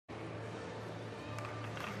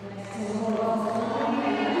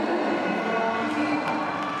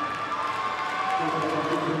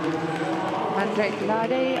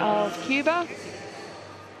Larduet of Cuba.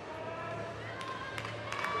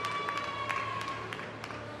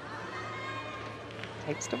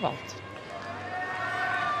 Takes the vault.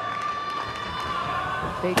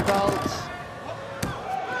 Big vault.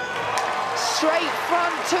 Straight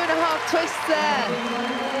front, 2.5 twists there.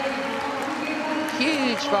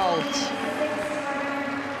 Huge vault.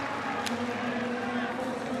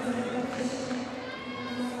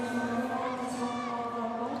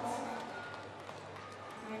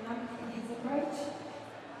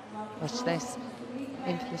 Watch this,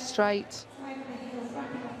 into the straight,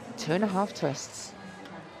 2.5 twists.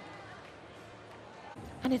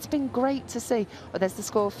 And it's been great to see. Well, there's the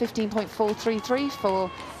score, 15.433 for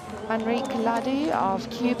Manrique Larduet of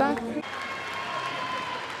Cuba.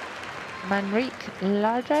 Manrique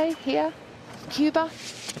Larduet here, Cuba,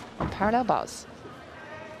 on parallel bars.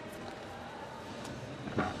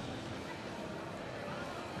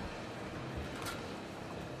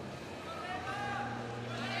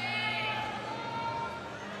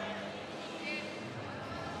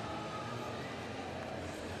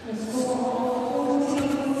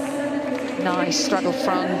 Nice straddle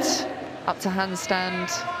front, up to handstand.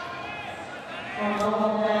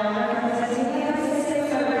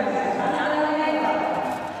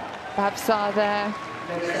 Babsar there.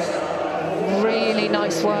 Really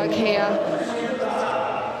nice work here.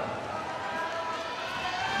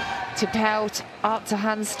 Tip out, up to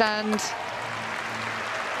handstand.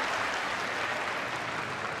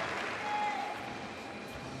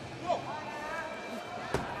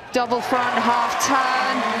 Double front, half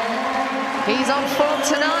turn. He's on form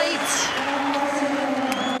tonight.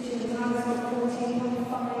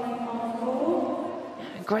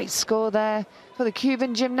 Great score there for the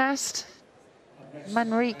Cuban gymnast,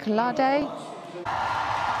 Manrique Larduet.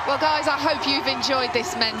 Well, guys, I hope you've enjoyed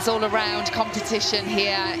this men's all-around competition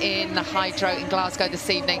here in the Hydro in Glasgow this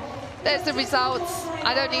evening. There's the results.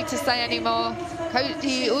 I don't need to say any more.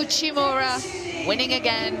 Koji Uchimura winning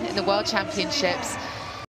again in the World Championships.